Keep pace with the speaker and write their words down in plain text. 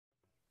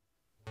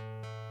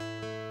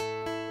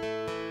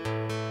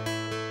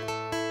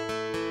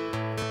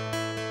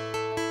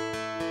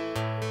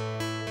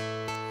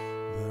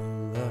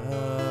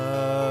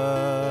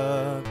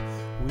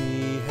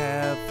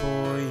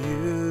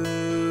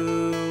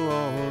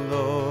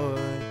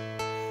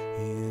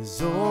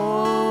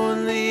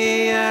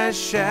a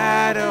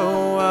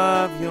shadow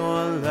of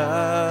your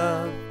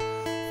love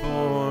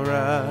for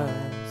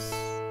us.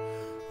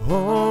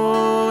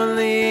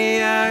 Only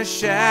a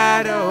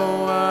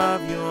shadow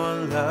of your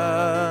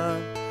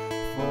love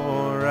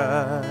for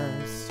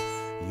us.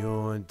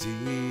 Your deep,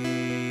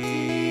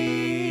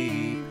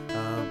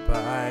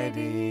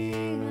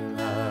 abiding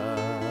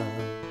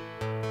love.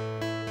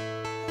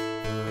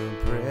 The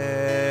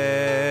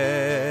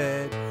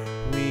bread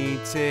we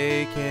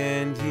take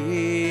and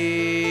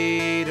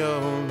eat,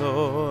 O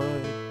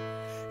Lord,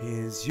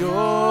 is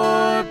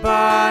your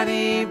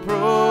body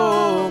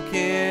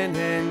broken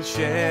and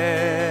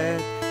shed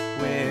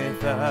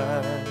with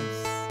us.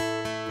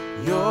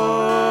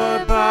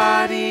 Your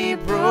body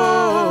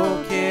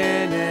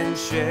broken and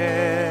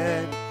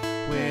shed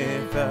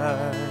with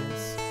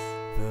us.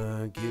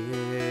 The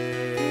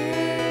gift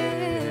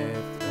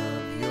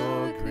of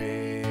your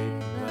great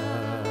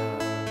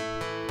love.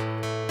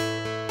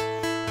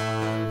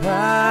 Our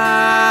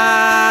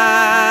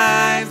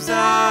lives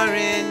are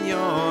in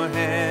your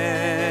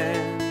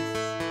hands.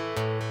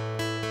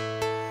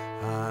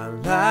 Our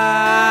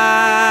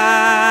lives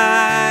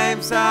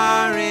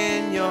are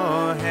in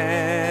your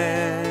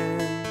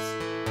hands.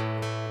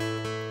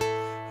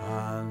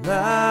 Our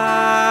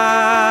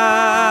love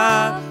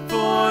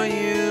for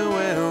you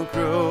will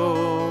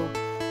grow,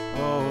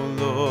 oh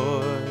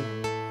Lord.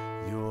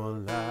 Your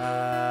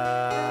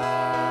light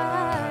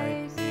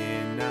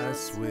in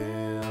us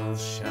will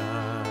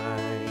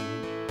shine.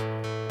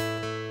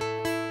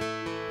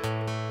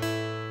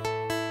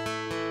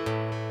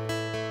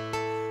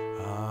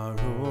 Our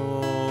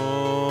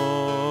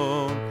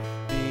own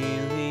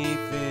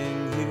belief in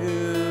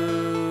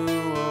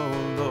you,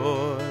 oh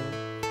Lord,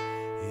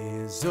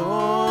 is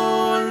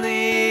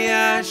only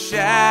a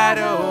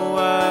shadow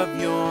of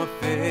your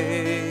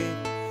faith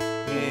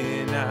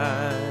in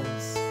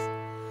us.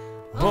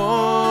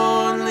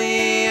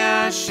 Only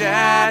a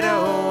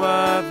shadow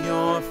of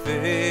your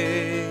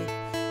faith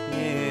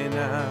in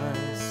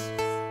us.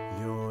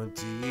 Your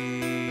deep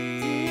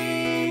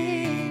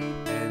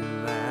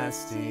and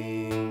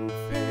lasting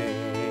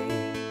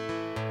faith.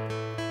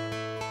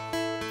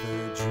 The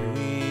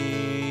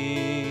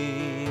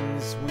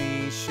dreams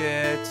we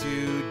share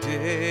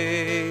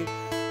today,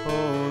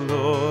 oh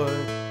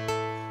Lord,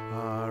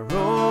 are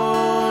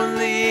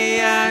only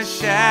a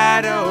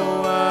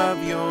shadow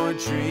of your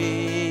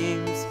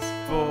dreams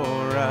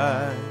for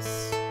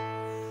us.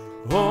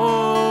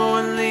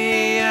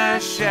 Only a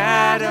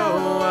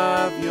shadow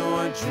of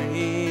your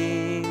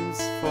dreams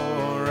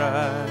for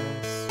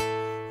us.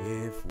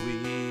 If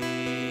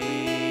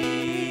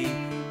we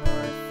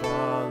but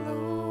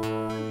follow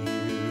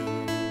you.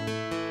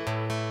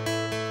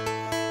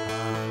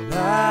 Our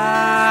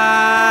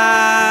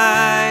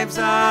lives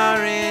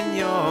are in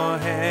your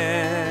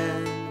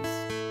hands.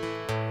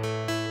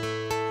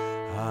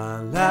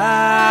 Our lives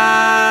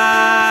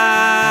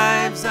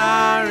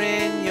are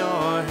in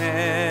your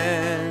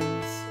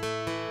hands.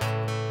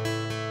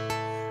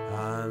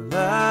 Our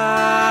love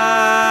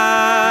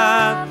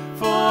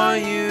for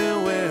you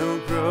will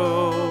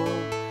grow,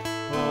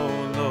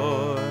 oh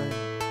Lord.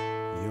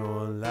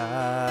 Your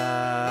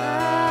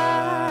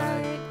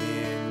light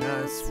in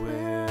us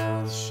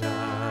will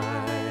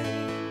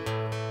shine.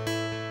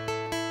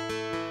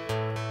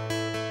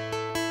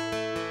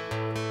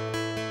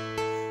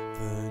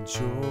 The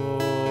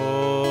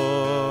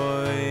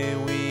joy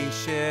we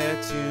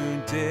share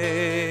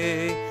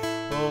today,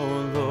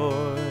 oh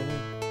Lord,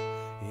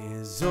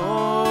 is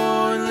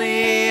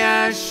only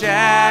a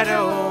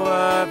shadow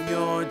of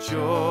your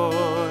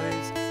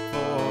joys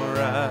for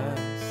us.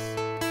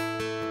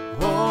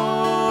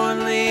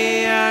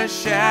 Only a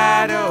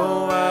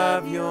shadow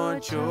of your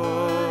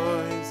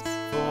joys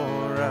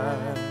for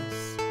us.